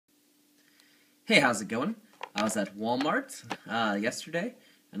Hey, how's it going? I was at Walmart yesterday,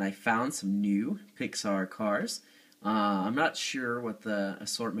 and I found some new Pixar cars. I'm not sure what the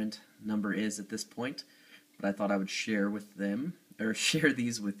assortment number is at this point, but I thought I would share with them, or share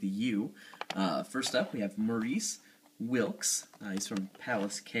these with you. First up, we have Maurice Wilkes. He's from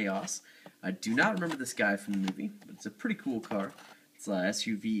Palace Chaos. I do not remember this guy from the movie, but it's a pretty cool car. It's a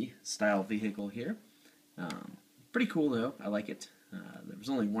SUV style vehicle here. Pretty cool though. I like it. There was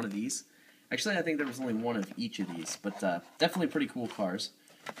only one of these. Actually, I think there was only one of each of these, but definitely pretty cool cars.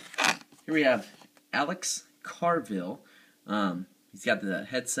 Here we have Alex Carville. He's got the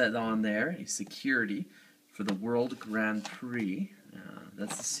headset on there, a security for the World Grand Prix.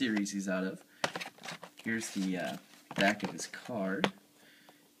 That's the series he's out of. Here's the back of his card.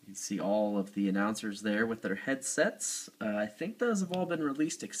 You can see all of the announcers there with their headsets. I think those have all been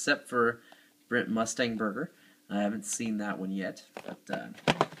released except for Brent Mustangburger. I haven't seen that one yet, but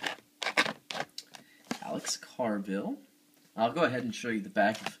Alex Carville. I'll go ahead and show you the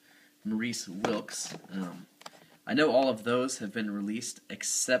back of Maurice Wilkes. I know all of those have been released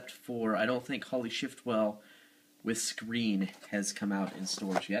except for, I don't think Holly Shiftwell with Screen has come out in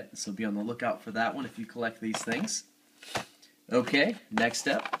stores yet, so be on the lookout for that one if you collect these things. Okay, next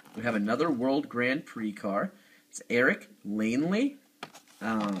up, we have another World Grand Prix car. It's Eric Langley.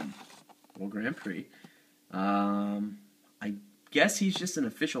 World Grand Prix. I guess he's just an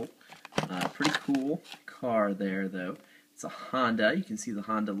official. Pretty cool car there, though. It's a Honda. You can see the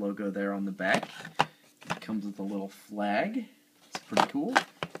Honda logo there on the back. It comes with a little flag. It's pretty cool.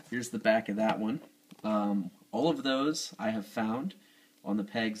 Here's the back of that one. All of those I have found on the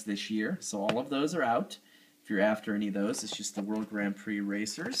pegs this year, so all of those are out. If you're after any of those, it's just the World Grand Prix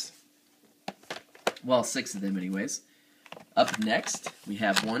racers. Well, 6 of them anyways. Up next, we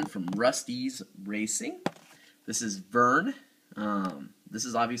have one from Rusty's Racing. This is Vern. This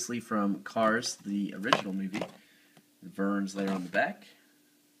is obviously from Cars, the original movie. Vern's there on the back.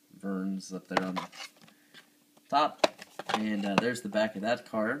 Vern's up there on the top. And there's the back of that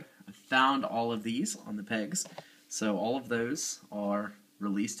card. I found all of these on the pegs. So all of those are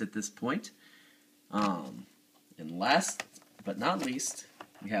released at this point. And last but not least,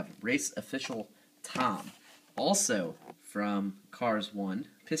 we have Race Official Tom. Also from Cars 1,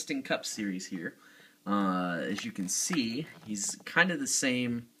 Piston Cup Series here. As you can see, he's kind of the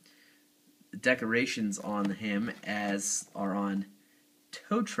same decorations on him as are on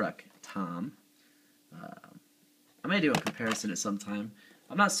Tow Truck Tom. I may do a comparison at some time.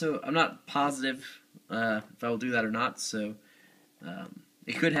 I'm not positive if I will do that or not. So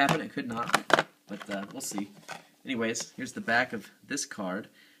it could happen, it could not, but we'll see. Anyways, here's the back of this card.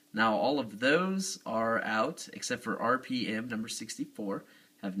 Now all of those are out except for RPM number 64.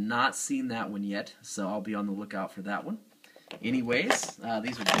 Have not seen that one yet, so I'll be on the lookout for that one. Anyways,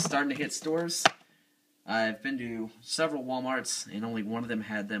 these are just starting to hit stores. I've been to several Walmarts, and only one of them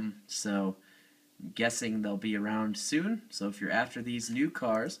had them, so I'm guessing they'll be around soon. So if you're after these new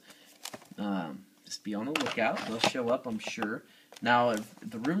cars, just be on the lookout. They'll show up, I'm sure. Now,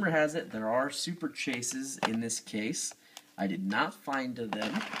 the rumor has it there are Super Chases in this case. I did not find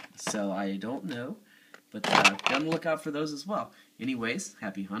them, so I don't know. But be on the lookout for those as well. Anyways,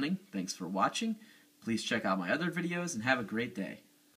 happy hunting. Thanks for watching. Please check out my other videos and have a great day.